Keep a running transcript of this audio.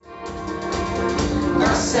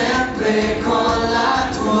sempre con la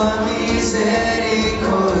tua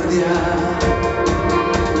misericordia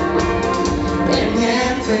e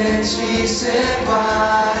niente ci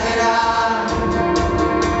separerà.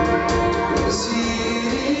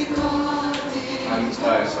 Così ricordi.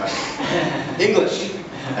 Sorry. English.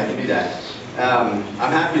 I can do that.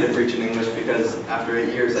 I'm happy to preach in English because after 8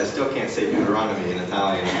 years I still can't say Deuteronomy in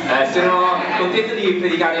Italian. Sono contento di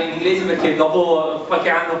predicare in inglese perché dopo qualche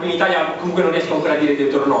anno qui in Italia comunque non riesco ancora a dire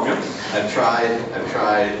Deuteronomio. I've tried, and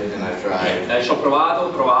I've tried. Ci ho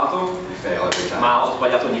provato, Fail every time. ma ho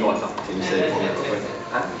sbagliato ogni volta. Can you say it for me real quick?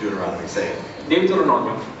 Deuteronomy, say it.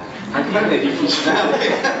 Deuteronomio. Anche per me è difficile. I'm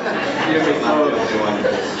not the only one.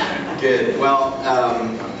 Good. Well,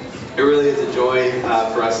 it really is a joy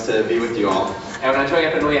for us to be with you all. È una gioia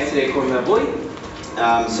per noi essere con voi.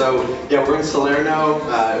 So yeah, we're in Salerno.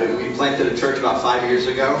 We planted a church about 5 years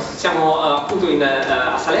ago. Siamo appunto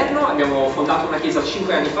a Salerno, abbiamo fondato una chiesa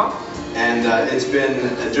 5 anni fa. And it's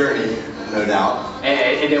been a journey, no doubt.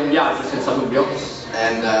 Ed è un viaggio senza dubbio.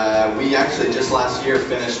 And we actually just last year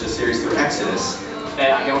finished a series through Exodus.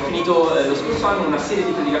 Abbiamo finito lo scorso anno una serie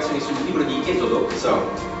di predicazioni sul libro di Esodo. So,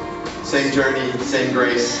 same journey, same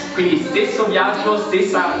grace. Quindi stesso viaggio,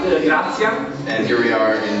 stessa grazia. And here we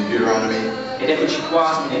are in Deuteronomy. Ed eccoci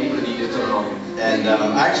qua nel libro di Deuteronomio. And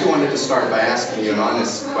I actually wanted to start by asking you an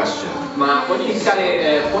honest question. Ma voglio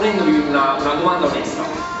iniziare ponendovi una domanda onesta.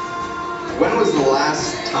 When was the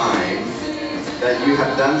last time that you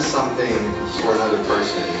have done something for another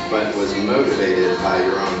person but was motivated by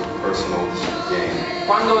your own personal gain?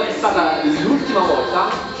 Quando è stata l'ultima volta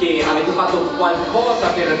che avete fatto qualcosa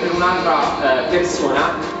per un'altra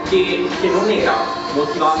persona che non era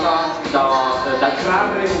motivata da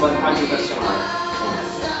trarre un vantaggio personale?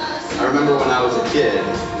 I remember when I was a kid,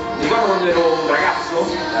 Mi ricordo quando ero un ragazzo,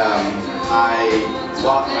 I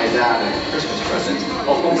bought my dad a Christmas present.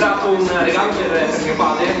 ho comprato un regalo per mio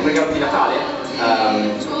padre, un regalo di Natale,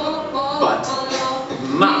 But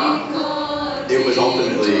ma it was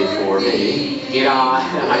ultimately for me. era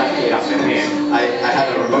per me. I had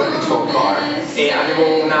a remote control car E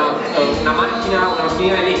avevo una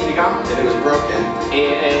macchinina elettrica and it was broken,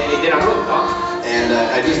 ed era rotta. and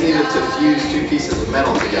I just needed to fuse two pieces of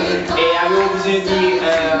metal together. E avevo bisogno di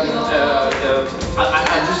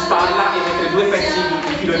aggiustarla e mettere due pezzi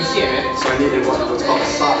di filo insieme, So I needed what's called a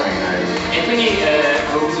soldering iron. e quindi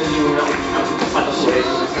avevo bisogno di un saldatore.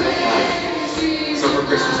 So for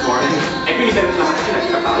Christmas morning, E quindi per la mattina di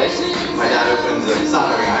Natale my dad opens a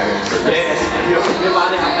soldering iron for Christmas. mio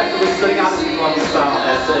padre ha aperto questo regalo e trova questo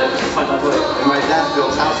saldatore. And my dad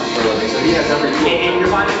builds houses for a living, so he has every tool. E mio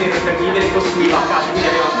padre per vivere costruiva a casa, quindi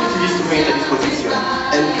aveva tutti gli strumenti a disposizione.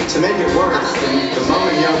 And to make it worse, the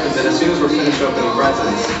moment he opens it, as soon as we're finished opening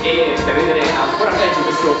presents, E per rendere ancora peggio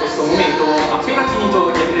questo momento, appena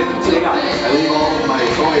finito di aprire tutti i regali, I leave all of my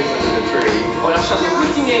toys under the tree. ho lasciato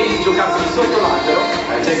tutti i miei giocattoli sotto l'albero.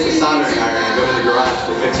 I take the soldering iron and go to the garage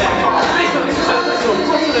to fix my car. Sono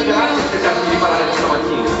corso nel garage per cercare di riparare questa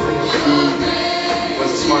macchina. He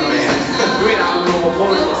was a smart man. Lui era un uomo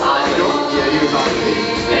molto saggio, Yeah, he was on to me.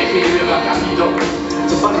 e quindi lui aveva capito.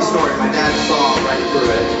 It's a funny story. My dad saw right through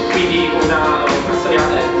it. Quindi una storia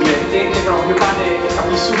divertente, però mio padre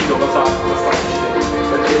capì subito cosa stava succedendo.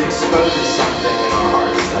 But it exposes something in our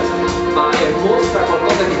hearts, doesn't it? Ma mostra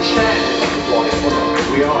qualcosa che c'è nel nostro cuore, o no?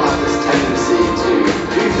 We all have this tendency to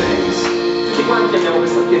do things, Tutti quanti abbiamo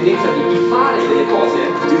questa tendenza di fare delle cose,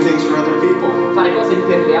 do things for other people, fare cose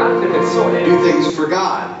per le altre persone, do things for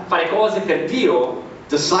God, fare cose per Dio,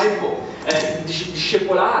 disciple.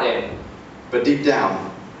 discepolare, But deep down,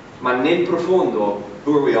 ma nel profondo,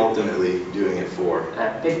 who are we ultimately doing it for?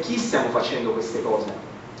 per chi stiamo facendo queste cose?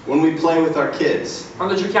 When we play with our kids,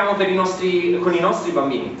 Quando giochiamo con i nostri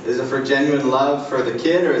bambini, is it for genuine love for the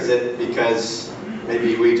kid, or is it because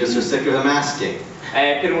maybe we just are sick of them asking?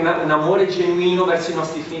 è per un amore genuino verso i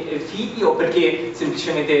nostri figli o perché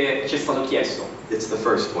semplicemente ci è stato chiesto? It's the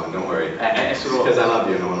first one, don't worry. È solo Because I love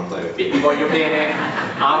you and I want to play with you. vi voglio bene,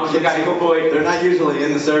 amo giocare con voi. They're not usually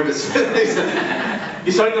in the service.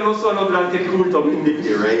 Di solito non sono durante il culto, quindi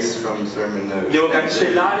Erase from sermon notes. devo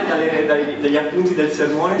cancellare dagli appunti del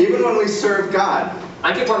sermone. Even when we serve God,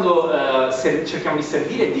 Anche quando cerchiamo di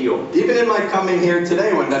servire Dio, even in my coming here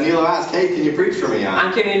today, when Danilo asked, "Hey, can you preach for me?"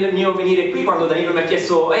 anche nel mio venire qui, quando Danilo mi ha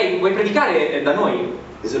chiesto ehi, vuoi predicare da noi?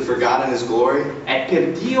 Is it for God and His glory, È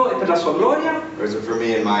per Dio e per la sua gloria or is it for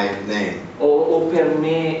me and my name? o per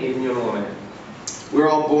me e il mio nome? We're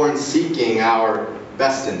all born seeking our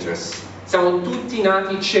best interests. Siamo tutti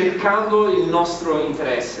nati cercando il nostro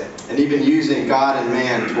interesse. and even using God and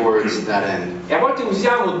man towards that end. E a volte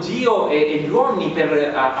usiamo Dio e gli uomini per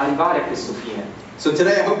arrivare a questo fine. So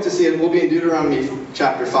today I hope to see it. We'll be in Deuteronomy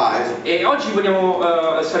chapter 5. E oggi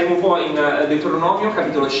saremo un po' in Deuteronomio,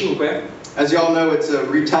 capitolo 5. As you all know, it's a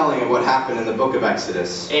retelling of what happened in the book of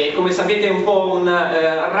Exodus. E come sapete è un po' un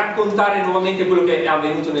raccontare nuovamente quello che è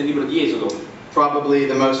avvenuto nel libro di Esodo. Probably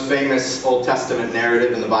the most famous Old Testament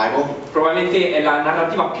narrative in the Bible. Probabilmente è la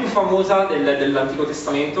narrativa più famosa dell'Antico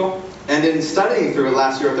Testamento. And in studying through it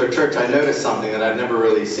last year with our church, I noticed something that I've never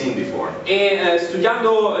really seen before. E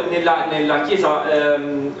studiando nella chiesa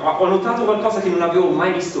ho notato qualcosa che non avevo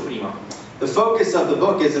mai visto prima. The focus of the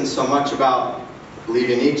book isn't so much about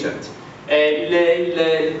leaving Egypt.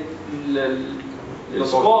 Lo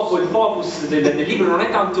scopo, il focus del libro non è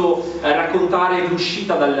tanto raccontare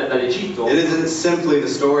l'uscita dall'Egitto. It isn't simply the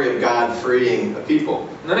story of God freeing a people.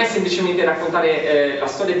 Non è semplicemente raccontare la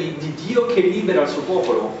storia di Dio che libera il suo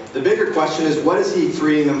popolo. The bigger question is, what is he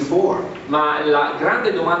freeing them for? Ma la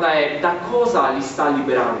grande domanda è da cosa li sta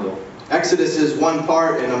liberando? Exodus is one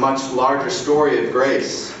part in a much larger story of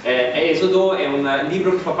grace. Esodo è un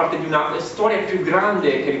libro che fa parte di una storia più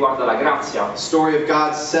grande che riguarda la grazia. Story of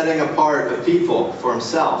God setting apart a people for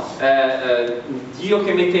himself. Dio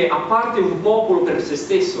che mette a parte un popolo per se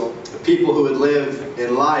stesso. A people who would live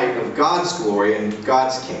in light of God's glory and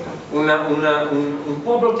God's kingdom. Un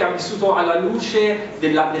popolo che ha vissuto alla luce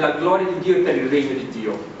della gloria di Dio e per il regno di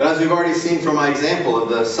Dio. But as we've already seen from my example of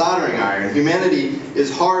the soldering iron, humanity is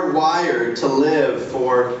hardwired to live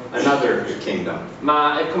for another kingdom.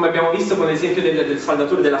 Ma come abbiamo visto con l'esempio del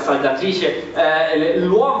saldatore e della saldatrice,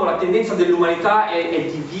 l'uomo, la tendenza dell'umanità è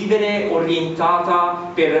di vivere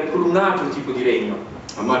orientata per un altro tipo di regno.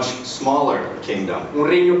 A much smaller kingdom. Un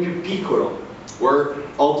regno più piccolo. We're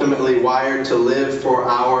ultimately wired to live for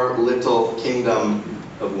our little kingdom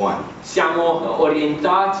of one. Siamo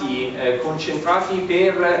orientati, concentrati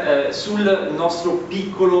sul nostro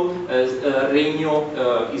piccolo regno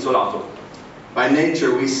isolato. By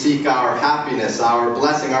nature, we seek our happiness, our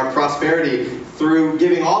blessing, our prosperity through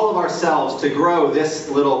giving all of ourselves to grow this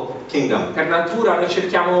little kingdom. Per natura noi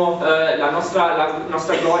cerchiamo la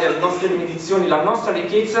nostra gloria, le nostre benedizioni, la nostra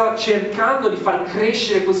ricchezza, cercando di far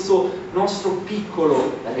crescere questo nostro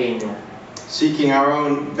piccolo regno. Seeking our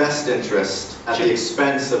own best interest at the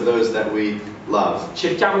expense of those that we love.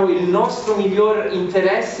 Cerchiamo il nostro miglior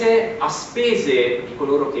interesse a spese di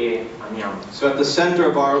coloro che amiamo. So at the center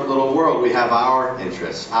of our little world we have our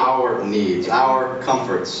interests, our needs, our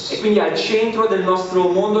comforts. E quindi al centro del nostro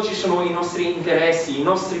mondo ci sono i nostri interessi, i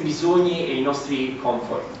nostri bisogni e i nostri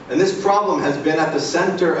comfort. And this problem has been at the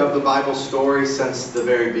center of the Bible story since the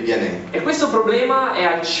very beginning. E questo problema è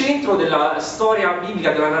al centro della storia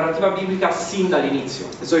biblica, della narrativa biblica sin dall'inizio.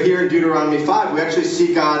 And so here in Deuteronomy 5 we actually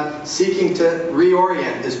see God seeking to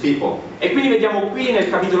reorient his people. E quindi vediamo qui nel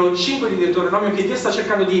capitolo 5 di Deuteronomio che Dio sta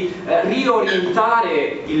cercando di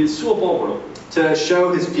riorientare il suo popolo. To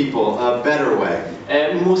show his people a better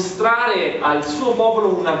way. Mostrare al suo popolo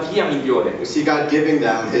una via migliore. We see God giving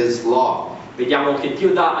them his law. Vediamo che Dio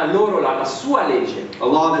dà a loro la sua legge. A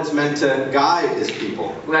law that's meant to guide his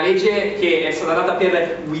people. Una legge che è stata data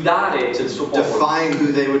per guidare il suo popolo. Define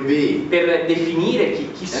who they would be. Per definire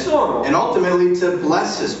chi sono. And ultimately to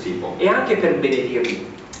bless his people. E anche per benedirli.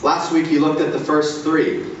 Last week you looked at the first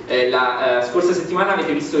three. La scorsa settimana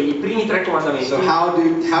avete visto i primi 3 comandamenti. So how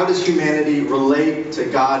does humanity relate to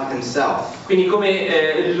God himself? Quindi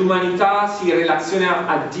come l'umanità si relaziona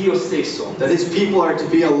a Dio stesso. That his people are to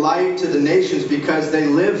be a light to the nations because they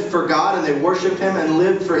live for God and they worship him and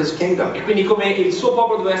live for his kingdom. E quindi come il suo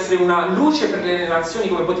popolo deve essere una luce per le nazioni,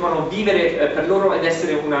 come potevano vivere per loro ed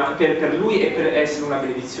essere per lui e per essere una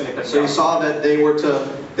benedizione per So you loro. saw that they were to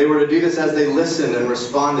do this as they listened and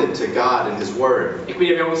responded to God and his word. E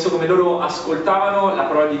quindi abbiamo visto come loro ascoltavano la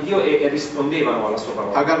parola di Dio e rispondevano alla sua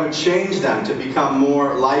How parola. God would change them to become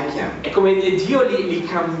more like him. E come Dio li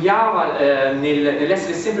cambiava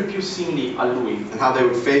nell'essere sempre più simili a Lui. And how they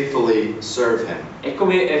would faithfully serve him. E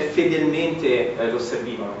come fedelmente lo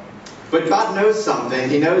servivano. But God knows something.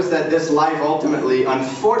 He knows that this life ultimately,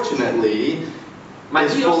 unfortunately,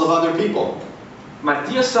 is full of other people. Ma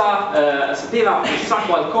Dio sa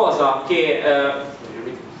qualcosa che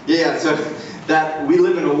Yeah, so that we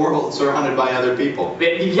live in a world surrounded by other people.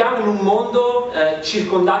 Viviamo in un mondo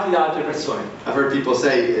circondati da altre persone. I've heard people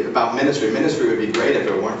say about ministry would be great if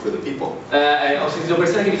it weren't for the people. Ho sentito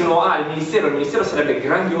persone che dicono il ministero sarebbe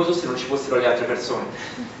grandioso se non ci fossero le altre persone.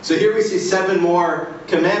 So here we see 7 more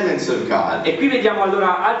commandments of God. E qui vediamo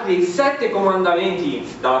allora altri 7 comandamenti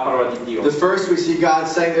dalla parola di Dio. The first we see God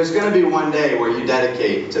saying there's going to be one day where you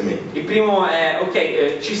dedicate to me. Il primo è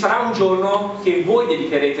ci sarà un giorno che voi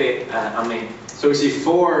dedicherete a me. So we see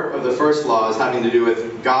 4 of the first laws having to do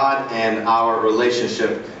with God and our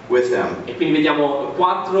relationship with Him. E quindi vediamo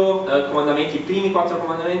 4 comandamenti, i primi 4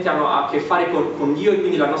 comandamenti hanno a che fare con Dio e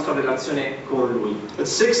quindi la nostra relazione con Lui. But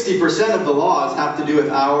 60% of the laws have to do with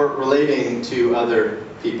our relating to other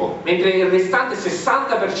people. Mentre il restante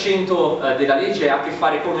 60% della legge ha a che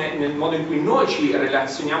fare con nel modo in cui noi ci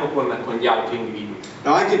relazioniamo con gli altri individui.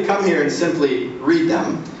 Now I could come here and simply read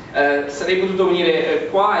them. Sarei potuto venire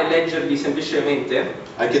qua e leggerli semplicemente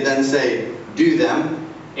I could then say, do them.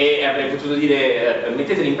 e avrei potuto dire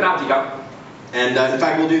metteteli in pratica And in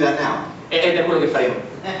fact, we'll do that now. ed è quello che faremo.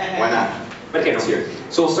 Why not? Perché no? It's here.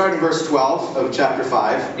 So we'll start in verse 12 of chapter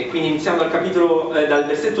 5. E quindi iniziamo dal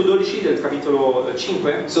versetto 12 del capitolo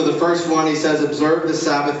 5. So the first one, he says, observe the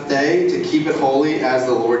Sabbath day to keep it holy as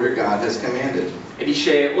the Lord your God has commanded. E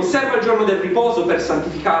dice, osserva il giorno del riposo per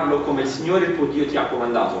santificarlo come il Signore il tuo Dio ti ha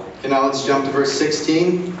comandato. Okay, now let's jump to verse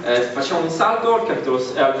 16. Facciamo un salto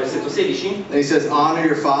al versetto 16. And he says, honor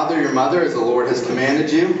your father, your mother, as the Lord has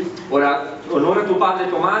commanded you. Ora, onora tuo padre e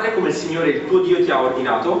tua madre come il Signore il tuo Dio ti ha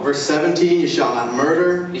ordinato. Verse 17, you shall not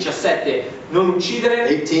murder. 17. Non uccidere.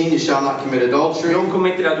 18, you shall not commit adultery. Non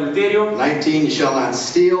commettere adulterio. 19, you shall not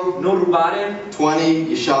steal. Non rubare. 20,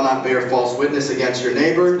 you shall not bear false witness against your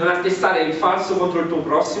neighbor. Non attestare il falso contro il tuo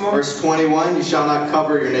prossimo. Verse 21, you shall not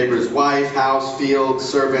cover your neighbor's wife, house, field,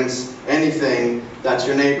 servants, anything that's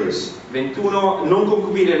your neighbor's. 21. Non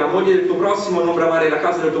concubire la moglie del tuo prossimo, non bramare la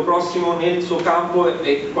casa del tuo prossimo, né il suo campo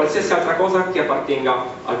e qualsiasi altra cosa che appartenga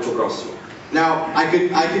al tuo prossimo. Now, I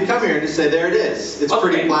could come here and just say, there it is. It's Okay.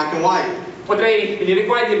 pretty black and white. Potrei venire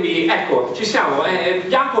qua e dirvi, ecco, ci siamo, è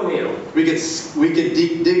bianco o nero. We could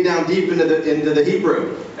dig down deep into the Hebrew.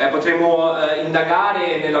 Potremmo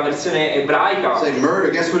indagare nella versione ebraica Say murder,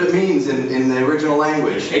 guess what it means in the original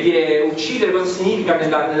language? e dire uccidere cosa significa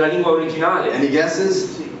nella lingua originale. Any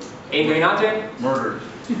guesses? E indovinate? Murder.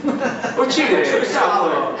 Uccidere, Scholar.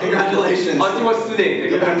 esatto. Congratulations. Ottimo studente,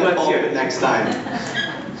 Get on the pulpit congratulazioni. next time.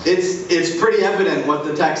 It's pretty evident what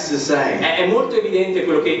the text is saying. È molto evidente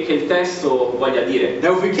quello che il testo voglia dire.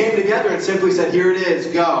 Now, if we came together and simply said, here it is,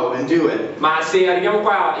 go and do it, Ma se arriviamo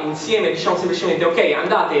qua insieme e diciamo semplicemente ok,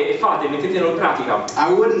 andate e fate, mettetelo in pratica,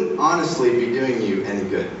 I wouldn't honestly be doing you any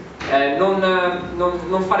good.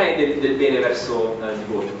 non farei del bene verso di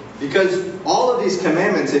voi. Because all of these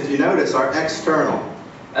commandments, if you notice, are external.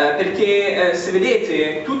 Perché se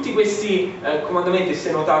vedete tutti questi comandamenti,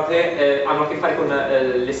 se notate, hanno a che fare con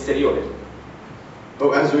l'esteriore.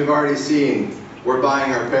 But as we've already seen, we're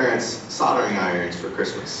buying our parents soldering irons for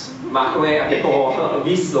Christmas. Ma come abbiamo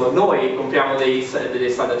visto, noi compriamo delle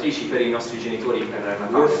saldatrici per i nostri genitori per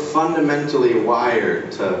We're Natale. fundamentally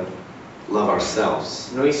wired to love ourselves.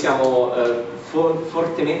 Noi siamo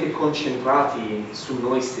fortemente concentrati su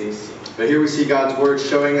noi stessi. But here we see God's word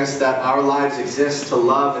showing us that our lives exist to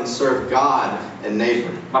love and serve God and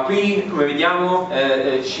neighbor. Ma qui, come vediamo,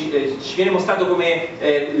 ci viene mostrato come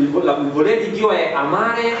il volere di Dio è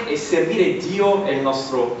amare e servire Dio e il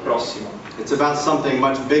nostro prossimo. It's about something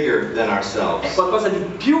much bigger than È ourselves, qualcosa di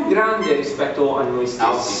più grande rispetto a noi stessi,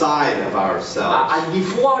 outside of al ourselves, di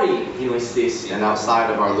fuori di noi stessi and outside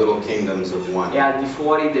of our little kingdoms of e one. al di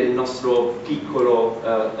fuori del nostro piccolo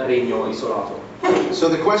regno isolato. So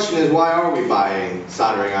the question is, why are we buying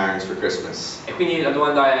soldering irons for Christmas? E quindi la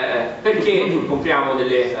domanda è perché compriamo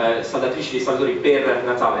delle saldatrici, dei saldori per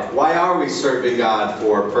Natale? Why are we serving God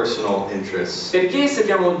for personal interests? Perché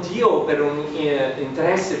serviamo Dio per un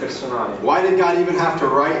interesse personale? Why did God even have to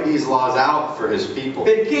write these laws out for His people?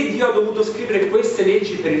 Perché Dio ha dovuto scrivere queste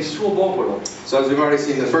leggi per il suo popolo? So as we've already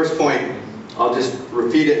seen, the first point, I'll just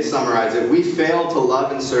repeat it and summarize it. We fail to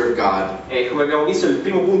love and serve God E come abbiamo visto, il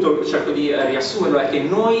primo punto, cerco di riassumerlo, è che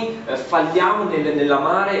noi falliamo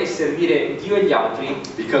nell'amare e servire Dio e gli altri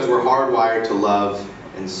because we're hardwired to love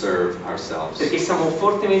and serve ourselves. perché siamo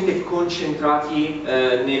fortemente concentrati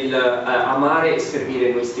nel amare e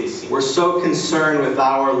servire noi stessi. We're so concerned with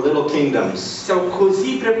our little kingdoms, Siamo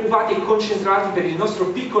così preoccupati e concentrati per il nostro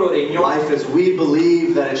piccolo regno. life as we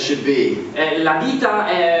believe that it should be, La vita,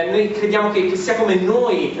 noi crediamo che sia come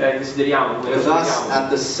noi desideriamo, come with la us vogliamo. at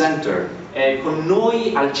the center, Con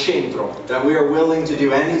noi al centro, that we are willing to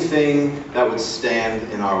do anything that would stand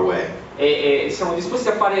in our way. e siamo disposti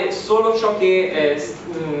a fare solo ciò che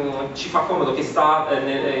ci fa comodo, che sta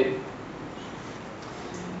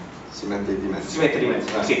Si mette di mezzo. si mette di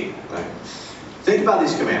mezzo. Sì. Right. Think about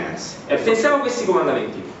these commandments. Pensiamo a questi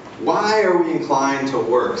comandamenti. Why are we inclined to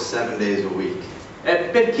work 7 days a week?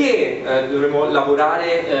 Perché dovremmo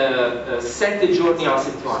lavorare 7 giorni alla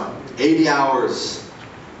settimana? 80 hours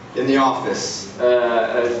in the office.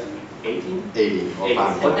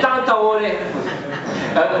 80 ore.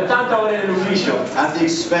 80 ore nell'ufficio. At the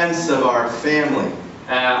expense of our family,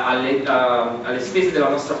 alle spese della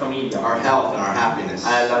nostra famiglia, our health and our happiness.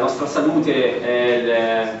 la nostra salute,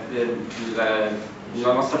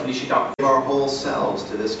 la nostra felicità. Give our whole selves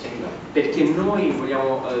to this kingdom. Perché noi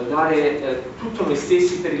vogliamo dare tutto noi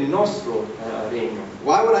stessi per il nostro regno.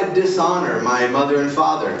 Why would I dishonor my mother and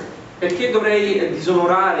father? Perché dovrei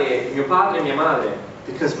disonorare mio padre e mia madre?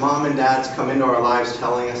 Because mom and dads come into our lives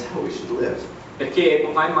telling us how we should live. Perché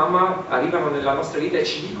papà e mamma arrivano nella nostra vita e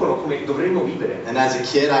ci dicono come dovremmo vivere. And as a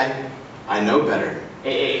kid, I know better.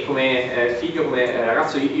 E come figlio, come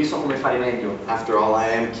ragazzo, io so come fare meglio. After all,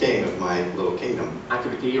 I am king of my little kingdom. Anche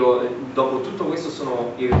perché io, dopo tutto questo,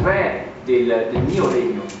 sono il re del mio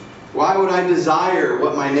regno. Why would I desire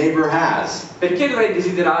what my neighbor has? Perché dovrei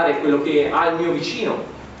desiderare quello che ha il mio vicino?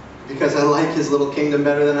 Because I like his little kingdom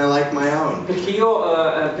better than I like my own. Perché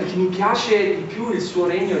mi piace di più il suo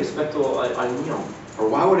regno rispetto al mio. Or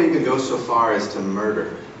why would I even go so far as to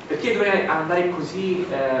murder? Perché dovrei andare così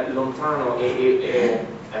lontano e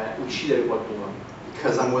uccidere qualcuno?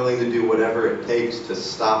 Because I'm willing to do whatever it takes to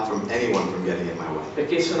stop from anyone from getting in my way.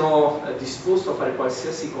 Perché sono disposto a fare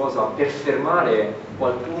qualsiasi cosa per fermare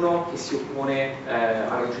qualcuno che si oppone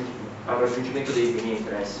al raggiungimento dei miei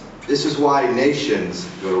interessi. This is why nations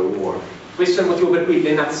go to war. Questo è il motivo per cui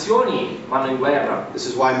le nazioni vanno in guerra. This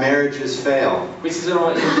is why marriages fail. Questi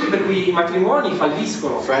sono i motivi per cui i matrimoni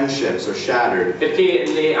falliscono. Friendships are shattered. Perché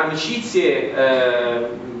le amicizie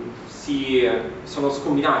sono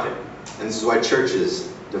scombinate. And this is why churches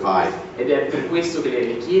divide. Ed è per questo che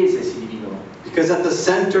le chiese si dividono. Because at the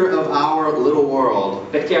center of our little world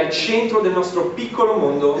Perché al centro del nostro piccolo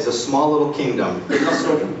mondo, is a small little kingdom del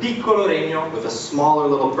nostro piccolo regno, with a smaller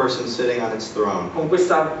little person sitting on its throne. con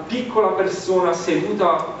questa piccola persona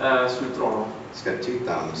seduta sul trono. It's got 2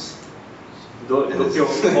 thumbs. Doppio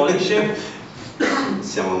pollice.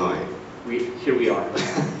 Siamo noi. Here we are.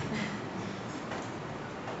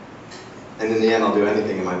 And in the end, I'll do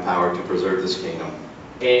anything in my power to preserve this kingdom.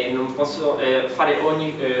 E non posso fare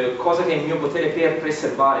ogni cosa che è in mio potere per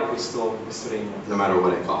preservare questo regno. No matter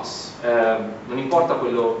what it costs. Non importa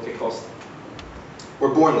quello che costa.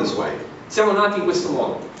 We're born this way. Siamo nati in questo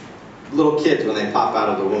modo. Little kids, when they pop out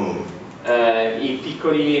of the womb, I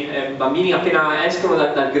piccoli bambini appena escono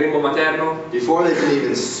dal grembo materno, before they can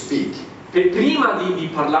even speak, prima di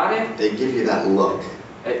parlare, they give you that look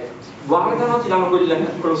guardano, ti danno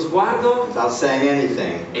quello sguardo without saying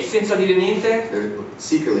anything. e senza dire niente They're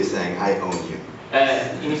secretly saying, I own you.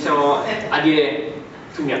 iniziano a dire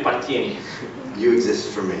tu mi appartieni, You exist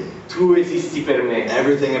for me. tu esisti per me.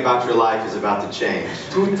 Everything about your life is about to change.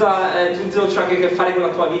 Tutto ciò che ha a che fare con la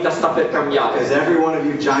tua vita sta per cambiare. Because every one of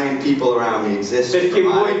you giant people around me exists for Perché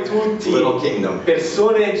voi my tutti, little kingdom.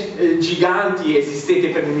 persone giganti, esistete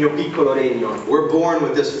per il mio piccolo regno. We're born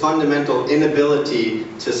with this fundamental inability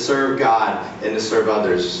to serve God and to serve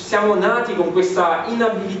others. Siamo nati con questa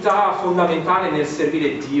inabilità fondamentale nel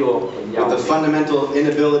servire Dio e gli With the altri. fundamental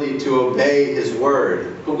inability to obey His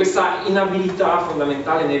word. Con questa inabilità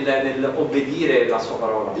fondamentale nel obbedire la sua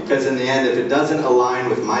parola. Because in the end, if it doesn't align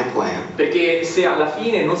with my plan, Perché se alla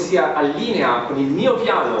fine non si allinea con il mio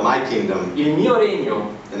piano, my kingdom, il mio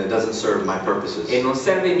regno, then it doesn't serve my purposes. e non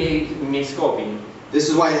serve i miei scopi. This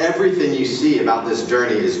is why everything you see about this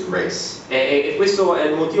journey is grace. E questo è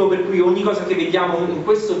il motivo per cui ogni cosa che vediamo in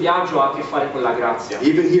questo viaggio ha a che fare con la grazia.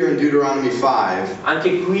 Even here in Deuteronomy 5,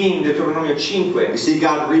 Anche qui in Deuteronomio 5 we see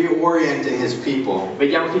God reorienting His people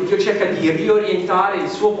vediamo che Dio cerca di riorientare il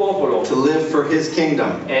suo popolo to live for His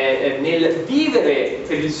kingdom, nel vivere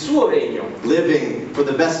per il suo regno, living for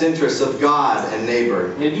the best interests of God and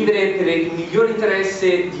neighbor. nel vivere per il migliore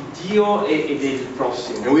interesse di Dio e del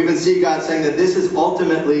prossimo. And we even see God saying that this is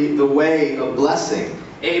ultimately the way of blessing.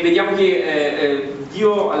 E vediamo che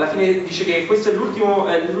Dio alla fine dice che questo è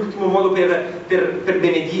l'ultimo modo per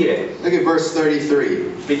benedire. Look at verse 33.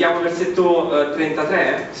 Vediamo il versetto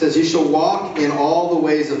 33. It says, You shall walk in all the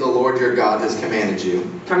ways of the Lord your God has commanded you.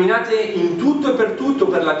 Camminate in tutto e per tutto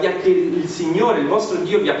per la via che il Signore, il vostro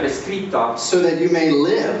Dio, vi ha prescritta, So that you may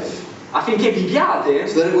live affinché viviate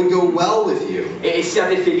so that it would go well with you, e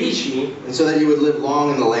siate felici and so that you would live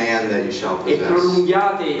long in the land that you shall e possess.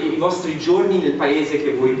 prolunghiate i vostri giorni nel paese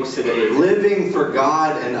che voi possederete. Living for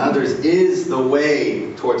God and others is the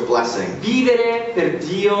way towards blessing. Vivere per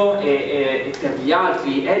Dio e per gli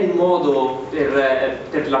altri è il modo per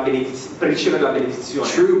ricevere la benedizione.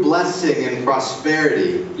 True blessing and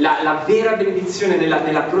prosperity La vera benedizione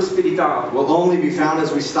nella prosperità will only be found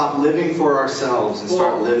as we stop living for ourselves and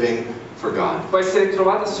start living for God. può essere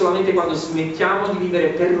trovata solamente quando smettiamo di vivere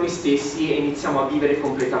per noi stessi e iniziamo a vivere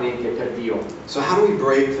completamente per Dio. So how do we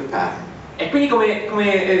break the pattern? E quindi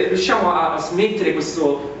come riusciamo a smettere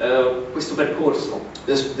questo percorso?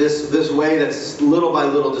 This way that's little by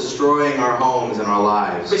little destroying our homes and our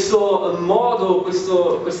lives. Questo modo,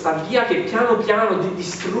 questa via che piano piano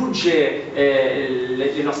distrugge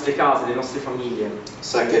le nostre case, le nostre famiglie.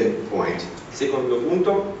 Second point. Secondo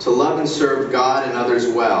punto, To love and serve God and others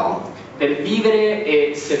well, per vivere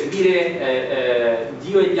e servire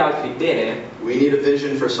Dio e gli altri bene, we need a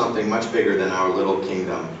vision for something much bigger than our little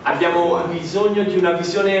kingdom. abbiamo bisogno di una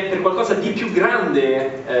visione per qualcosa di più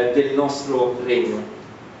grande del nostro regno.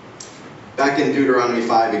 Back in Deuteronomy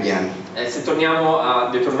 5 again. Se torniamo a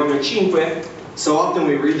Deuteronomio 5, So often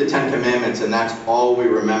we read the Ten Commandments and that's all we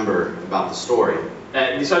remember about the story.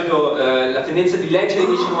 di solito la tendenza di leggere i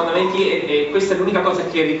 10 comandamenti e questa è l'unica cosa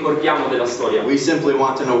che ricordiamo della storia. We simply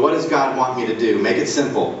want to know, what does God want me to do? Make it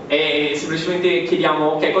simple. E semplicemente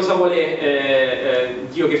chiediamo che cosa vuole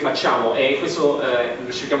Dio che facciamo e questo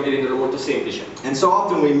cerchiamo di renderlo molto semplice. And so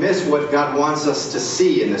often we miss what God wants us to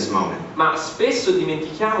see in this moment. Ma spesso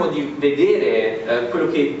dimentichiamo di vedere quello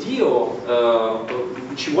che Dio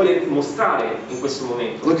ci vuole mostrare in questo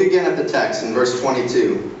momento. Look again at the text in verse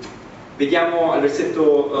 22. Vediamo al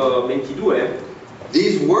versetto 22.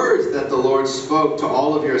 These words that the Lord spoke to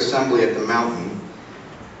all of your assembly at the mountain,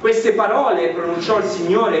 Queste parole pronunciò il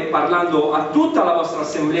Signore parlando a tutta la vostra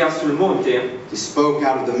assemblea sul monte. He spoke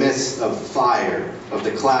out of the midst of fire, of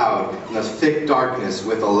the cloud, and of thick darkness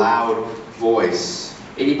with a loud voice.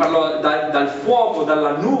 E gli parlò dal fuoco,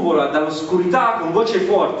 dalla nuvola, dall'oscurità con voce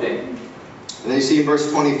forte. And then you see in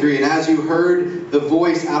verse 23, and as you heard the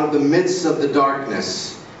voice out of the midst of the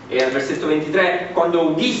darkness, E al versetto 23, quando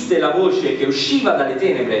udiste la voce che usciva dalle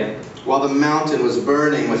tenebre, while the mountain was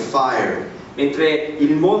burning with fire. mentre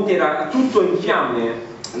il monte era tutto in fiamme.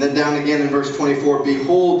 And then down again in verse 24,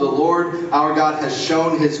 behold, the Lord our God has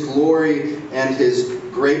shown his glory and his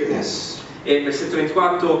greatness. E il versetto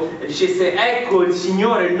 24 dicesse, ecco il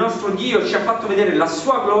Signore, il nostro Dio, ci ha fatto vedere la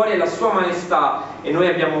sua gloria e la sua maestà e noi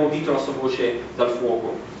abbiamo udito la sua voce dal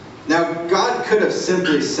fuoco. Now, God could have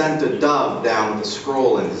simply sent a dove down with a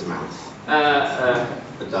scroll in his mouth.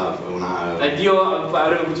 A dove, Dio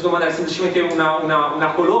avrebbe potuto mandare semplicemente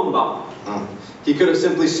una colomba. He could have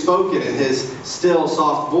simply spoken in his still,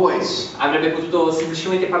 soft voice. Avrebbe potuto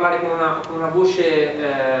semplicemente parlare con una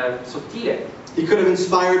voce sottile. He could have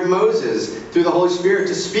inspired Moses through the Holy Spirit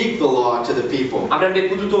to speak the law to the people. Avrebbe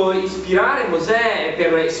potuto ispirare Mosè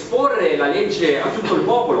per esporre la legge a tutto il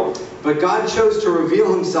popolo. But God chose to reveal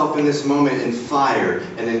himself in this moment in fire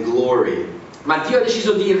and in glory. Ma Dio ha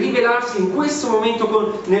deciso di rivelarsi in questo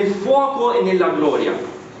momento nel fuoco e nella gloria.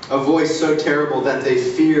 A voice so terrible that they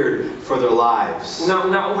feared for their lives.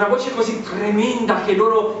 Una voce così tremenda che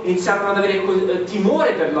loro iniziarono ad avere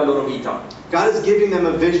timore per la loro vita. God is giving them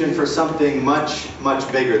a vision for something much, much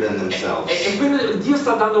bigger than themselves. E quindi Dio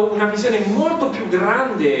sta dando una visione molto più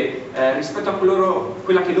grande rispetto a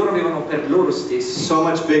quella che loro avevano per loro stessi. So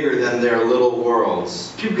much bigger than their little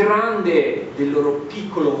worlds, Più grande del loro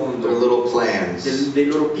piccolo mondo, their little plans. dei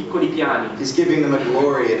loro piccoli piani. He's giving them a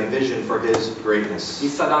glory and a vision for his greatness. Gli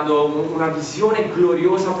sta dando una visione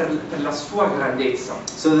gloriosa per la sua grandezza.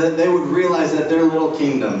 So that they would realize that their little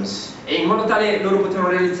kingdoms, E in modo tale loro potevano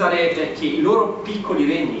realizzare che i loro piccoli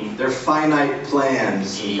regni, their finite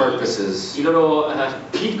plans and purposes, i loro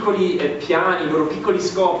piccoli piani, i loro piccoli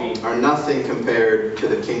scopi are nothing compared to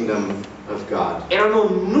the kingdom of God. erano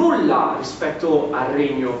nulla rispetto al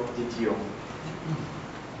regno di Dio.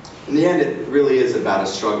 In the end, it really is about a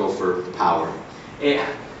struggle for power. E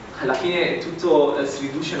alla fine tutto si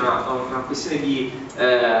riduce a una questione di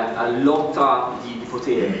lotta di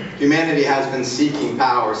potere. Humanity has been seeking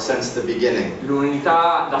power since the beginning.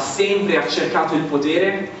 L'umanità da sempre ha cercato il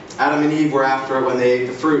potere. Adam and Eve were after it when they ate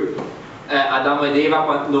the fruit. Adamo ed Eva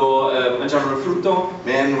quando mangiarono il frutto.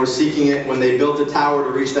 Men were seeking it when they built a tower to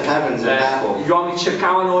reach the heavens in Babel. Gli uomini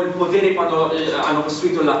cercavano il potere quando hanno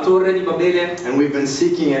costruito la torre di Babele. And we've been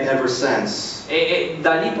seeking it ever since. E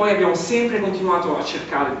da lì poi abbiamo sempre continuato a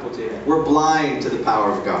cercare il potere. We're blind to the power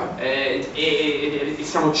of God. E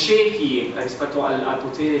siamo ciechi rispetto al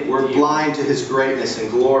potere di We're Dio. blind to His greatness and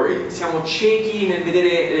glory. Siamo ciechi nel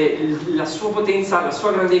vedere la sua potenza, la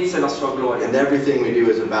sua grandezza e la sua gloria. And everything we do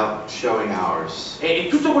is about showing ours. E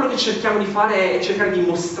tutto quello che cerchiamo di fare è cercare di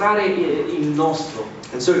mostrare il nostro.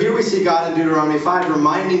 And so here we see God in Deuteronomy 5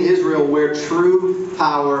 reminding Israel where true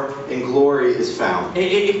power and glory is found.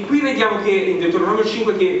 E qui vediamo che in Deuteronomio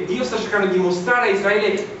 5 che Dio sta cercando di mostrare a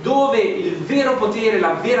Israele dove il vero potere,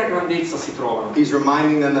 la vera grandezza si trovano. He's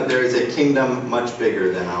reminding them that there is a kingdom much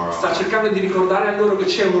bigger than our Sta own. cercando di ricordare a loro che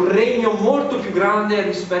c'è un regno molto più grande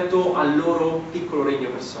rispetto al loro piccolo regno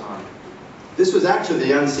personale. This was actually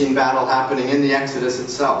the unseen battle happening in the Exodus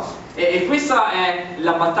itself. E questa è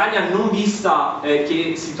la battaglia non vista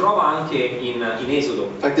che si trova anche in Esodo.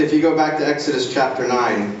 In fact, if you go back to Exodus chapter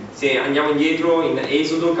 9, Se andiamo indietro in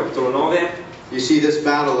Esodo capitolo 9, you see this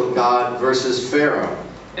battle of God versus Pharaoh.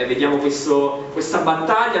 vediamo questa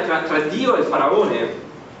battaglia tra Dio e il faraone.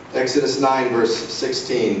 Exodus 9 verse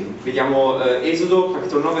 16. Vediamo Esodo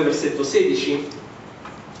capitolo 9 versetto 16.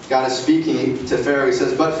 God is speaking to Pharaoh. He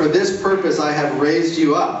says, "But for this purpose I have raised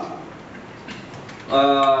you up."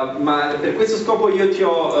 Ma per questo scopo io ti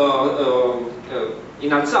ho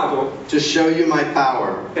innalzato To show you my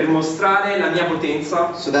power, per mostrare la mia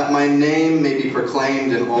potenza so that my name may be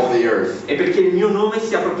proclaimed in all the earth. e perché il mio nome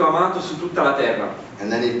sia proclamato su tutta la terra. And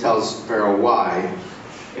then he tells Pharaoh why.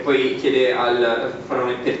 E poi chiede al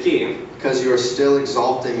faraone perché? Because you are still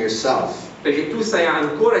exalting yourself Perché tu stai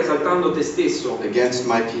ancora esaltando te stesso against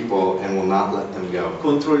my people and will not let them go.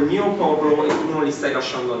 contro il mio popolo e tu non li stai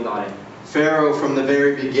lasciando andare. Pharaoh from the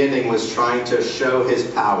very beginning was trying to show his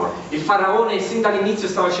power, Il faraone sin dall'inizio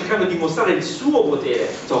stava cercando di mostrare il suo potere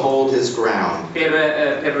to hold his ground.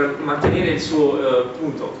 per mantenere il suo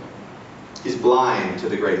punto. He's blind to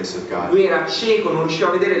the greatness of God. Lui era cieco, non riusciva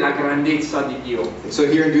a vedere la grandezza di Dio. And so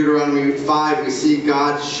here in Deuteronomy 5 we see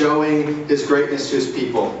God showing his greatness to his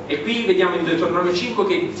people. E qui vediamo in Deuteronomio 5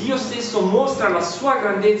 che Dio stesso mostra la sua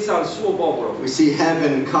grandezza al suo popolo. We see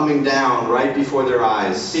heaven coming down right before their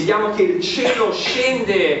eyes Vediamo che il cielo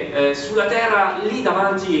scende sulla terra lì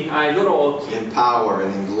davanti ai loro occhi, in power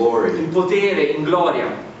and in glory. in potere, in gloria,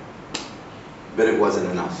 But it wasn't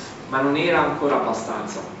enough. ma non era ancora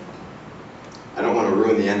abbastanza. I don't want to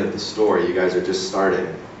ruin the end of the story. You guys are just starting.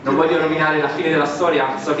 Non voglio rovinare la fine della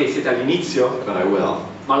storia, so che siete all'inizio, But I will.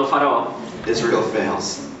 ma lo farò. Israel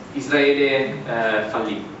fails. Israele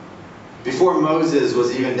fallì. Before Moses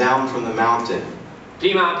was even down from the mountain,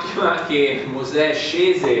 Prima che Mosè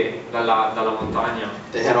scese dalla montagna,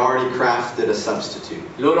 they had already crafted a substitute,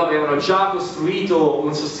 loro avevano già costruito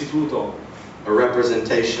un sostituto, a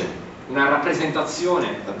representation, una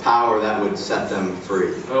rappresentazione, a power that would set them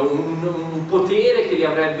free. un potere che li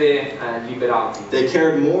avrebbe liberati. They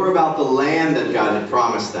cared more about the land that God had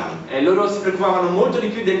promised them, Loro si preoccupavano molto di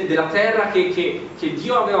più della terra che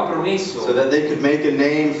Dio aveva promesso, so that they could make a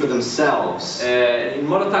name for themselves. in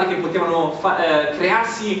modo tale che potevano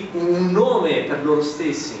crearsi un nome per loro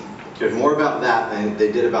stessi. Cared more about that than they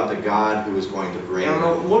did about the God who was going to bring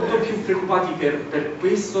Erano them molto there. più preoccupati per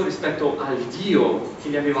questo rispetto al Dio che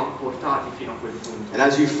li aveva portati fino a quel punto. And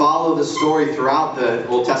as you follow the story throughout the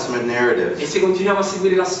Old Testament E narrative, se continuiamo a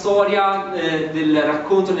seguire la storia del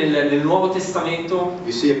racconto nel Nuovo Testamento,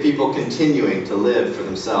 you see a people continuing to live for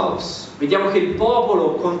themselves, vediamo che il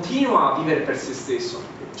popolo continua a vivere per se stesso,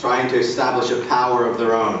 trying to establish a power of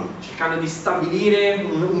their own, cercando di stabilire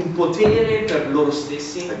un potere per loro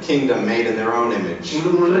stessi, a kingdom made in their own image,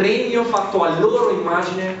 un regno fatto a loro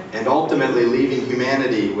immagine and ultimately leaving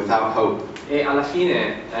humanity without hope. e alla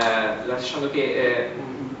fine lasciando che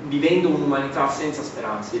vivendo un'umanità senza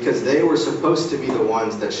speranza. Because they were supposed to be the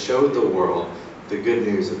ones that showed the world the good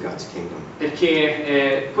news of God's kingdom.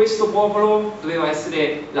 Perché questo popolo doveva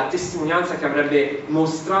essere la testimonianza che avrebbe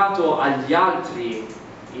mostrato agli altri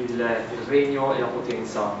il regno e la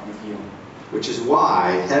potenza di Dio. Which is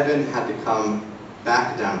why heaven had to come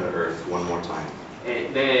back down to earth one more time.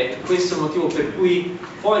 Ed è questo il motivo per cui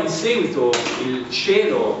poi in seguito il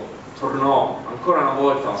cielo tornò ancora una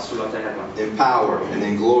volta sulla terra, In power and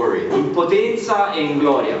in glory, in potenza e in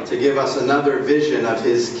gloria, to give us another vision of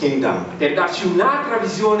his kingdom, per darci un'altra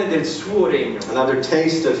visione del suo regno, another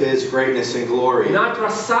taste of his greatness and glory. un altro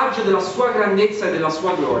assaggio della sua grandezza e della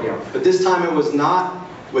sua gloria. But this time it was not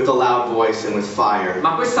with a loud voice and with fire,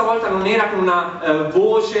 Ma questa volta non era con una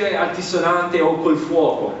voce altisonante o col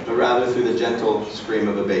fuoco, but rather through the gentle scream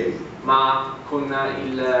of a baby. ma con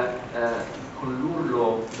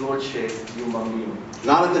l'urlo dolce di un bambino.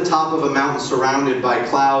 Not at the top of a mountain surrounded by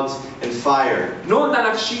clouds and fire, Non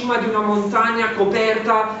dalla cima di una montagna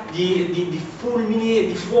coperta di fulmini,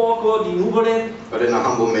 di fuoco, di nuvole, but in a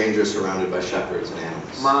humble manger surrounded by shepherds and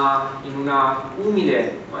animals. ma in una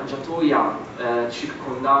umile mangiatoia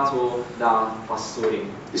circondato da pastori.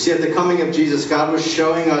 You see, at the coming of Jesus, God was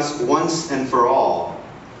showing us once and for all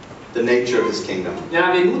the nature of His kingdom.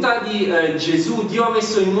 Nella venuta di Gesù, Dio ha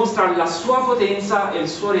messo in mostra la sua potenza e il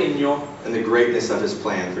suo regno And the greatness of His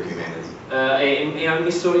plan for humanity. e ha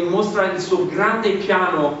messo in mostra il suo grande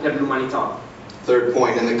piano per l'umanità. Third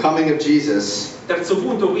point, in the coming of Jesus, Terzo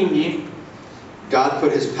punto, quindi, God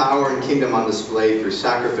put His power and kingdom on display through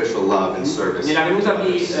sacrificial love and service. nella venuta to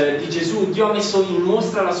others. di Gesù, Dio ha messo in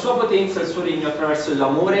mostra la sua potenza e il suo regno attraverso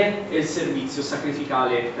l'amore e il servizio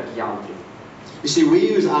sacrificale per gli altri. You see, we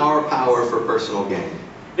use our power for personal gain.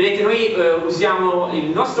 Vedete, noi usiamo il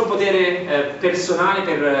nostro potere personale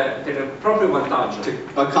per proprio vantaggio, To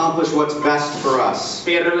accomplish what's best for us,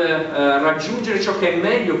 per raggiungere ciò che è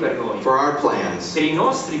meglio per noi, for our plans, per i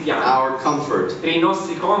nostri piani, our comfort, per i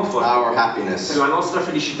nostri comfort, our per happiness. la nostra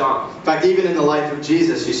felicità. In fact, even in the life of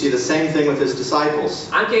Jesus, you see the same thing with His disciples.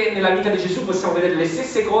 Anche nella vita di Gesù possiamo vedere le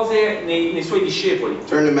stesse cose nei suoi discepoli.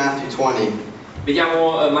 Turn to Matthew 20.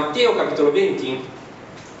 Vediamo Matteo capitolo 20.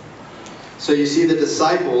 So you see the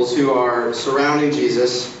disciples who are surrounding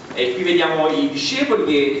Jesus, E qui vediamo i discepoli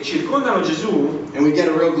che circondano Gesù and we get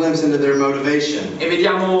a real glimpse into their motivation. e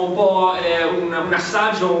vediamo un po' un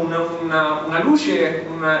assaggio, una luce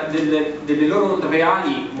delle loro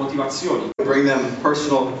reali motivazioni. Bring them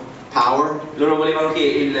personal power, Loro volevano che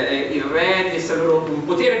il re desse loro un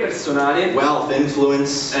potere personale, wealth,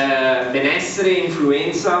 influence. benessere,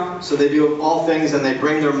 influenza. So they do all things and they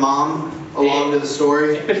bring their mom along to the E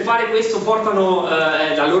story. per fare questo portano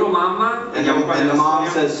la loro mamma. And Vediamo qua the nella mom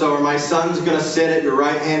storia. says, so are my sons going to sit at your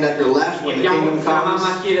right hand, at your left E when the vediamo kingdom la mamma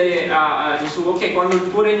comes? chiede a Gesù: ok, quando il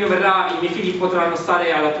tuo regno verrà, i miei figli potranno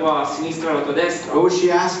stare alla tua sinistra e alla tua destra. What was she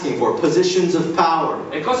asking for? Positions of power.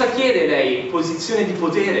 E cosa chiede lei? Posizione di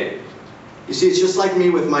potere. You see, it's just like me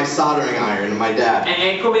with my soldering iron and my dad.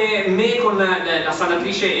 È come me con la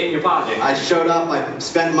saldatrice e mio padre. I showed up, I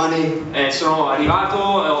spent money, Sono arrivato,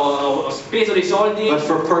 ho speso dei soldi, but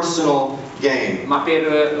for personal gain. ma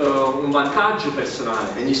per un vantaggio personale.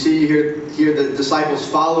 And you see here the disciples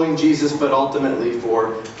following Jesus, but ultimately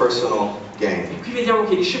for personal gain. E qui vediamo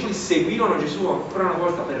che i discepoli seguivano Gesù ancora una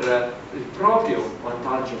volta per il proprio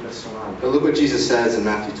vantaggio personale. But look what Jesus says in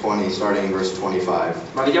Matthew 20, starting in verse 25.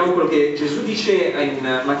 Ma vediamo quello che Gesù dice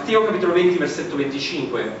in Matteo capitolo 20, versetto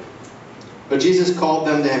 25. But Jesus called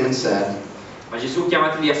them to Him and said, Ma Gesù,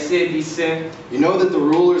 chiamateli a sé, disse: you know that the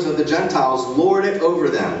rulers of the Gentiles lord it over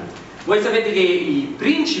them, voi sapete che i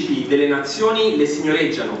principi delle nazioni le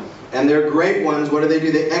signoreggiano and their great ones, what do?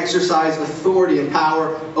 They exercise authority and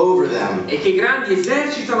power over them. e che i grandi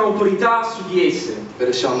esercitano autorità su di esse, But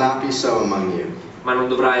it shall not be so among you. ma non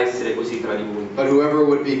dovrà essere così tra di voi. But whoever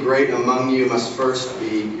would be great among you must first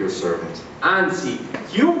be your servant. Anzi,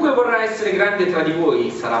 chiunque vorrà essere grande tra di voi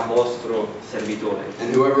sarà vostro servitore.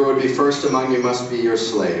 And whoever would be first among you must be your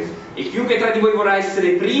slave. E chiunque tra di voi vorrà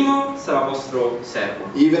essere primo sarà vostro servo.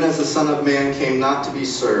 Even as the Son of Man came not to be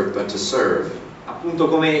served, but to serve, Appunto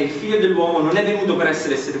come il figlio dell'uomo non è venuto per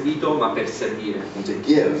essere servito, ma per servire. and to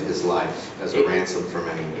give His life as a ransom for E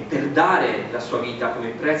many. per dare la sua vita come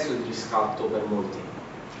prezzo di riscatto per molti.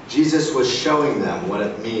 Jesus was showing them what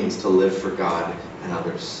it means to live for God and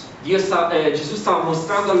others. Gesù stava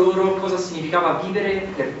mostrando a loro cosa significava vivere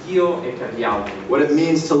per Dio e per gli altri. What it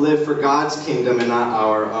means to live for God's kingdom and not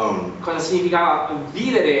our own. Cosa significava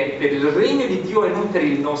vivere per il regno di Dio e non per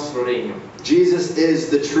il nostro regno. Jesus is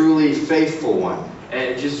the truly faithful one.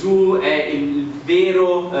 Gesù è il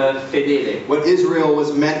vero fedele, What Israel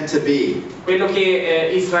was meant to be, quello che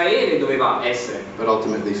Israele doveva essere, but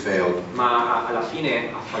ultimately failed. ma alla fine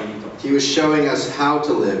ha fallito. He was showing us how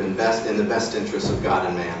to live in the best interests of God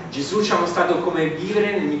and man. Gesù ci ha mostrato come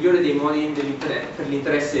vivere nel migliore dei modi per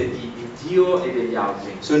l'interesse di Dio e degli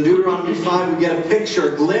altri. So in Deuteronomy 5 we get a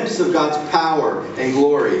picture, a glimpse of God's power and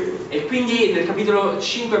glory. E quindi nel capitolo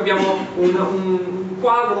 5 abbiamo un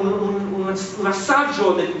quadro, un un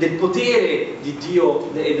assaggio del potere di Dio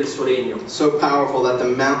e del suo regno. So powerful that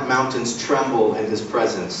the mountains tremble in His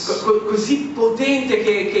presence. Così potente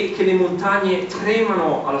che le montagne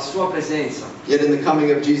tremano alla sua presenza. Yet in the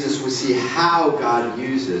coming of Jesus we see how God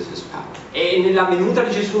uses His power. E nella venuta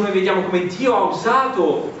di Gesù noi vediamo come Dio ha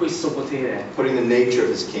usato questo potere, Putting the nature of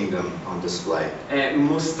His kingdom on display.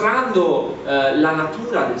 mostrando la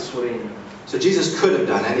natura del suo regno. So Jesus could have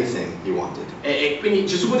done anything He wanted. E quindi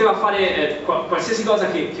Gesù poteva fare qualsiasi cosa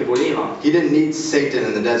che voleva. He didn't need Satan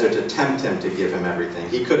in the desert to tempt Him to give Him everything.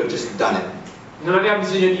 He could have just done it. Non aveva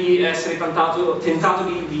bisogno di essere tentato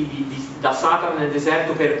da Satana nel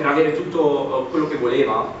deserto per avere tutto quello che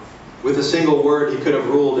voleva. With a single word, He could have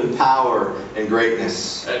ruled in power and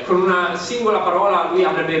greatness. Con una singola parola lui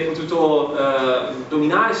avrebbe potuto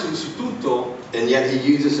dominare su tutto. And yet He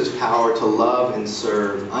uses His power to love and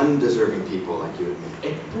serve undeserving people like you and me.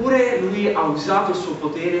 Eppure lui ha usato il suo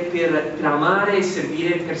potere per amare e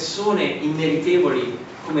servire persone immeritevoli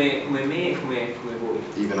come me e come voi,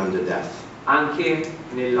 Even unto death. anche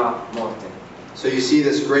nella morte. So you see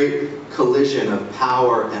this great collision of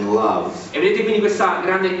power and love E vedete quindi questa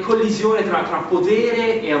grande collisione tra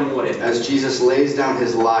potere e amore. as Jesus lays down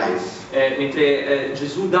His life Mentre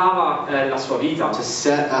Gesù dava la sua vita to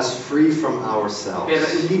set us free from per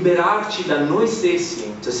ourselves, liberarci da noi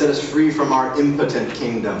stessi, to set us free from our impotent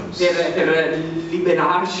kingdoms, per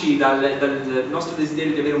liberarci dal nostro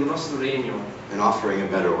desiderio di avere un nostro regno and offering a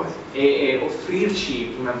better way, e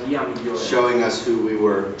offrirci una via migliore, showing us who we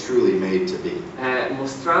were truly made to be.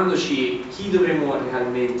 mostrandoci chi dovremmo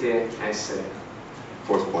realmente essere.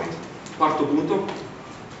 Fourth point. Quarto punto,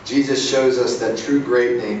 Jesus shows us that true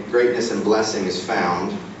greatness and blessing is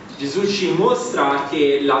found Gesù ci mostra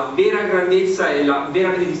che la vera grandezza e la vera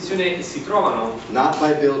benedizione si trovano not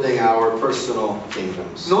by building our personal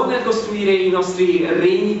kingdoms, non nel costruire i nostri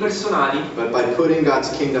regni personali, but by putting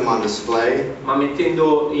God's kingdom on display ma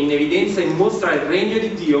mettendo in evidenza e in mostra il regno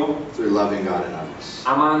di Dio, through loving God and others.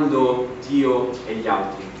 amando Dio e gli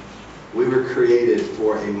altri. We were created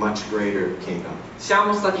for a much greater kingdom,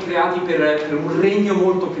 Siamo stati creati per un regno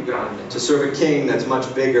molto più grande, to serve a king that's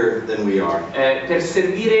much bigger than we are. per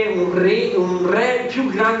servire un re più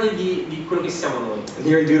grande di quello che siamo noi. And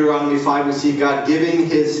here in Deuteronomy 5 we see God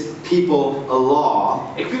giving His people a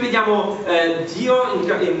law E qui vediamo Dio in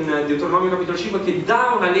Deuteronomio capitolo 5 che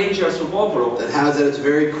dà una legge al suo popolo, that has at its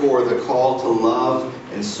very core the call to love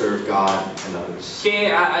and serve God and others.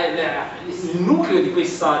 che il nucleo di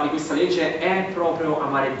questa legge è proprio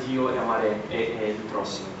amare Dio e amare il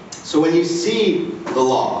prossimo. So when you see the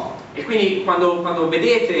law, E quindi quando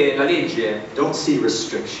vedete la legge, don't see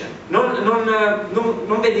restriction. non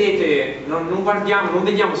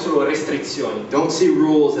vediamo solo restrizioni, Don't see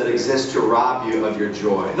rules that exist to rob you of your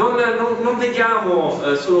joy. non vediamo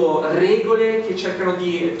solo regole che cercano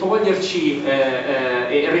di toglierci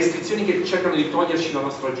e restrizioni che cercano di toglierci la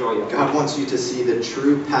nostra gioia. God wants you to see the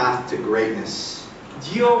true path to greatness.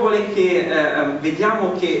 Dio vuole che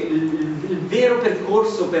vediamo che il vero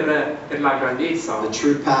percorso per la grandezza, The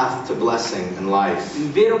true path to blessing and life, il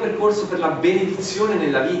vero percorso per la benedizione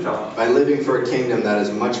nella vita by living for a kingdom that is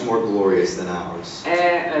much more glorious than ours.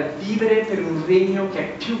 è vivere per un regno che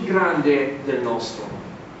è più grande del nostro.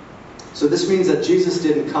 So this means that Jesus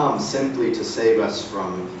didn't come simply to save us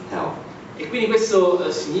from hell. E quindi questo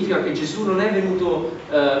significa che Gesù non è venuto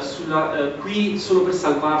qui solo per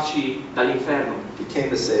salvarci dall'inferno, He came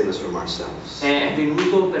to save us from ourselves. è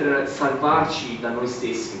venuto per salvarci da noi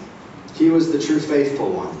stessi. He was the true faithful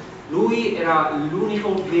one. Lui era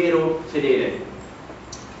l'unico vero fedele,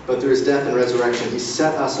 But through His death and resurrection, He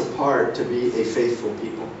set us apart to be a faithful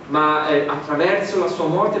people. ma attraverso la sua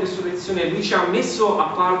morte e resurrezione Lui ci ha messo a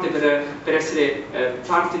parte per essere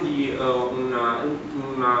parte di un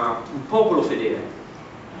popolo fedele,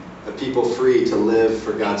 A people free to live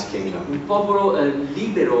for God's kingdom. un popolo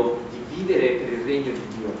libero di vivere per il regno di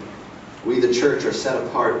Dio. We, the church, are set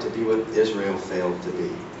apart to be what Israel failed to be.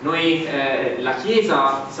 Noi, la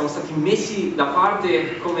Chiesa, siamo stati messi da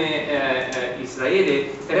parte come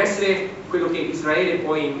Israele per essere quello che Israele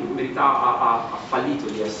poi in verità ha fallito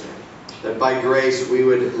di essere. That by grace we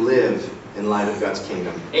would live in light of God's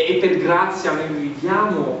kingdom, E per grazia noi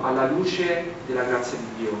viviamo alla luce della grazia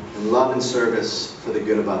di Dio in love and service for the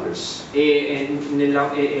good of others. e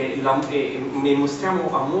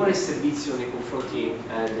mostriamo amore e servizio nei confronti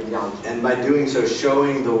degli altri. And by doing so,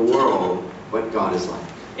 showing the world what God is like.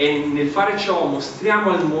 E nel fare ciò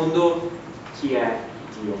mostriamo al mondo chi è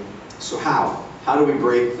Dio. So how? How do we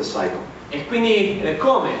break the cycle? E quindi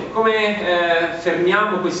come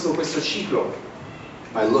fermiamo questo ciclo?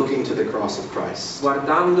 By looking to the cross of Christ.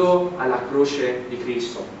 Guardando alla croce di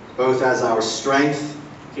Cristo. both as our strength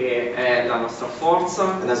che è la nostra forza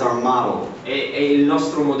and as our model. è il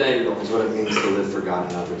nostro modello, Is what it means to live for God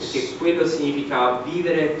and others. perché quello significa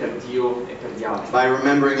vivere per Dio e per gli altri. By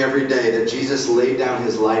remembering every day that Jesus laid down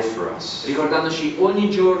his life for us, Ricordandoci ogni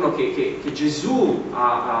giorno che Gesù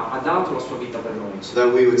ha dato la sua vita per noi, so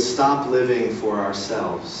that we would stop living for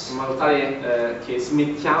ourselves in modo tale che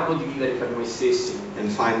smettiamo di vivere per noi stessi and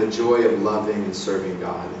find the joy of loving and serving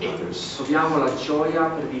God and e others. troviamo la gioia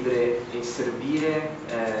per vivere e servire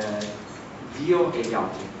Dio e gli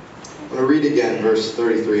altri. I'm going to read again verse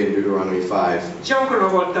 33 in Deuteronomy 5. Diciamo ancora una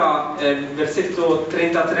volta il versetto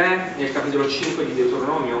 33 nel capitolo 5 di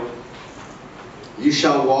Deuteronomio. You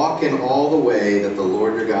shall walk in all the way that the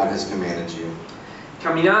Lord your God has commanded you,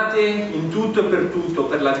 Camminate in tutto e per tutto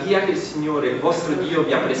per la via che il Signore, il vostro Dio,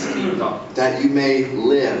 vi ha prescritta, that you may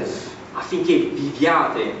live, affinché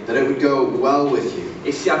viviate that it would go well with you,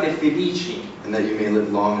 e siate felici and that you may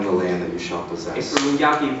live long in the land that you shall e possess.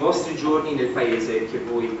 prolunghiate i vostri giorni nel paese che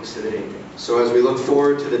voi possederete. So as we look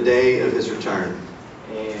forward to the day of his return,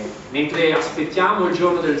 Mentre aspettiamo il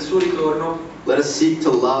giorno del suo ritorno, let us seek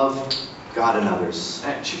to love God and others,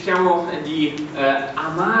 cerchiamo di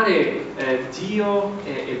amare Dio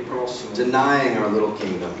e il prossimo, denying our little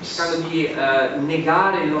kingdoms, cercando di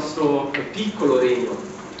negare il nostro piccolo regno,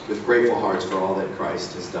 with grateful hearts for all that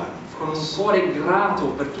Christ has done for con un us. cuore grato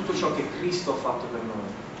per tutto ciò che Cristo ha fatto per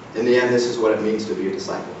noi. In the end, this is what it means to be a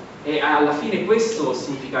disciple. E alla fine questo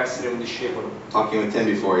significa essere un discepolo. Talking with Tim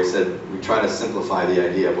before, he said we try to simplify the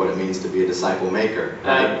idea of what it means to be a disciple maker.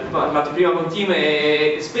 Ho parlato prima con Tim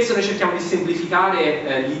e spesso noi cerchiamo di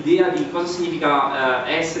semplificare l'idea di cosa significa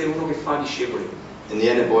essere uno che fa discepoli. In the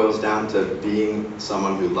end, it boils down to being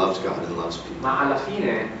someone who loves God and loves people. Ma alla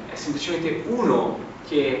fine è semplicemente uno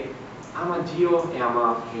che ama Dio e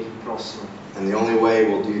ama il prossimo. And the only way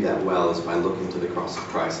we'll do that well is by looking to the cross of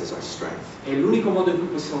Christ as our strength. E l'unico modo in cui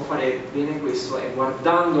possiamo fare bene questo è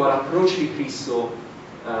guardando alla croce di Cristo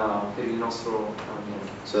per il nostro bene,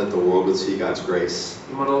 So that the world would see God's grace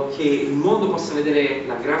in modo che il mondo possa vedere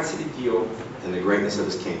la grazia di Dio and the greatness of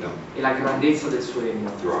his kingdom e la grandezza del suo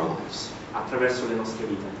regno through our lives. attraverso le nostre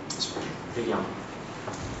vite. Let's pray. Preghiamo.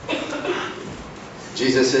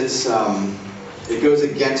 Jesus, it goes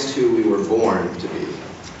against who we were born to be.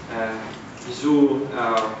 Gesù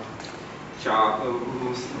ci ha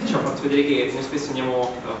fatto vedere che noi spesso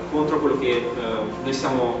andiamo contro quello che noi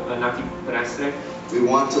siamo nati per essere. We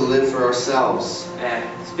want to live for ourselves,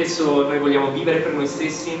 Spesso noi vogliamo vivere per noi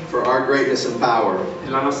stessi, for our greatness and power,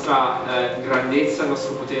 per la nostra grandezza, il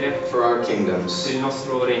nostro potere, for our per kingdoms. il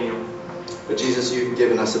nostro regno. But Jesus, you've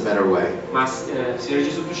given us a better way. Ma Signore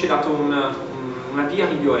Gesù, tu ci hai dato una via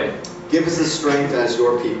migliore. Give us the strength as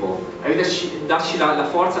your people Dacci la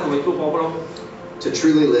forza come tuo popolo to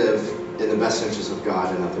truly live in the best interest of God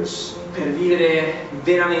and others. per vivere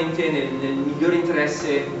veramente nel migliore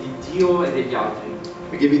interesse di Dio e degli altri.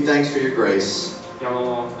 We give you thanks for your grace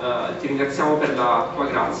Ti ringraziamo per la tua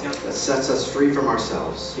grazia that sets us free from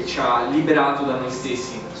ourselves che ci ha liberato da noi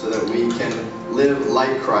stessi, so that we can live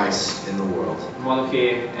like Christ in the world, in modo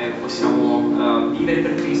che possiamo vivere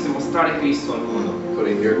per Cristo e mostrare Cristo al mondo,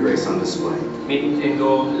 putting your grace on display.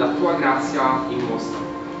 mettendo la tua grazia in mostra.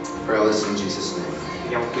 Pray all this in Jesus' name.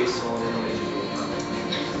 Vediamo questo nel nome